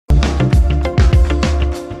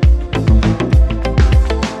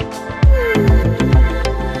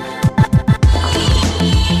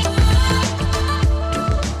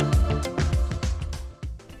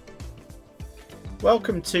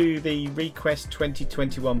Welcome to the Request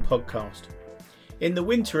 2021 podcast. In the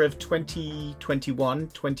winter of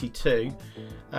 2021-22,